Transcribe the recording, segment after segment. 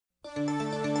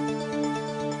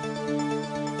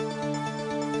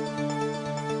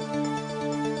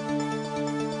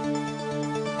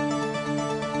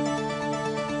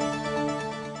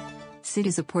Sid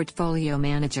is a portfolio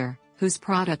manager whose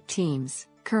product teams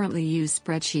currently use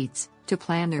spreadsheets to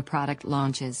plan their product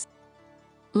launches.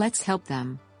 Let's help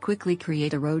them quickly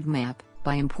create a roadmap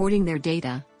by importing their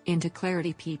data into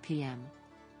Clarity PPM.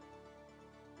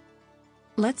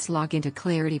 Let's log into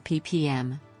Clarity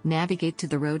PPM, navigate to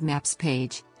the Roadmaps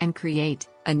page, and create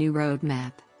a new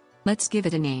roadmap. Let's give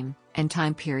it a name and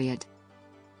time period.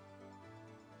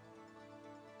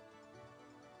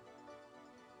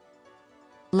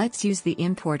 Let's use the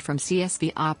Import from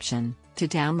CSV option to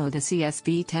download a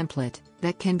CSV template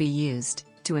that can be used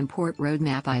to import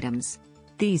roadmap items.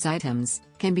 These items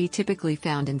can be typically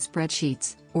found in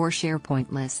spreadsheets or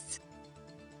SharePoint lists.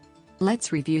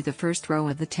 Let's review the first row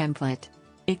of the template.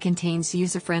 It contains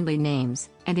user-friendly names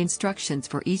and instructions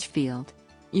for each field.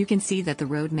 You can see that the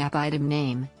roadmap item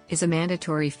name is a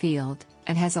mandatory field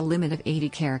and has a limit of 80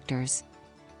 characters.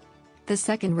 The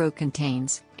second row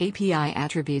contains API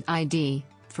attribute ID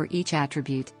for each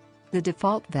attribute. The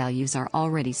default values are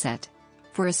already set.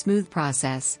 For a smooth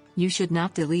process, you should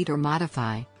not delete or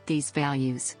modify these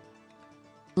values.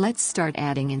 Let's start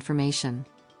adding information.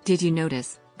 Did you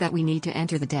notice that we need to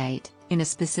enter the date in a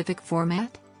specific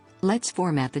format? Let's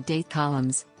format the date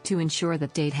columns to ensure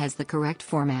that date has the correct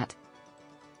format.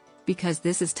 Because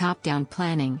this is top-down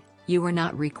planning, you are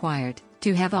not required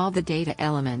to have all the data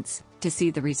elements to see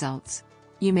the results.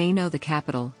 You may know the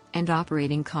capital and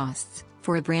operating costs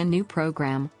for a brand new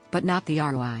program, but not the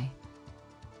ROI.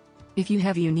 If you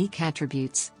have unique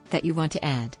attributes that you want to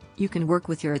add, you can work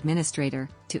with your administrator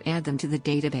to add them to the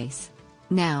database.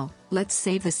 Now, let's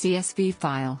save the CSV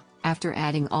file after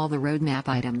adding all the roadmap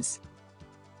items.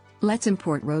 Let's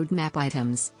import roadmap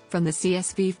items from the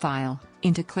CSV file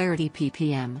into Clarity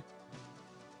PPM.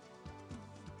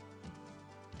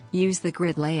 Use the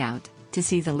grid layout to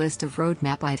see the list of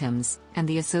roadmap items and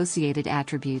the associated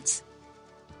attributes.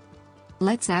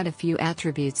 Let's add a few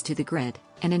attributes to the grid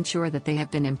and ensure that they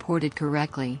have been imported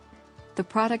correctly. The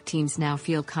product teams now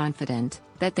feel confident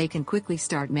that they can quickly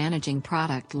start managing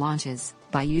product launches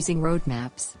by using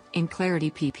roadmaps in Clarity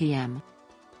PPM.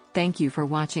 Thank you for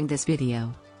watching this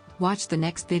video. Watch the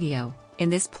next video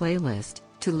in this playlist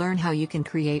to learn how you can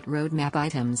create roadmap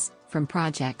items from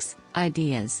projects,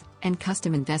 ideas, and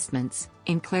custom investments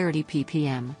in Clarity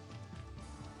PPM.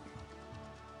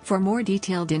 For more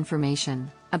detailed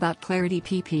information about Clarity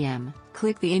PPM,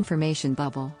 click the information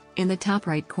bubble in the top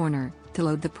right corner to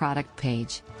load the product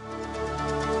page.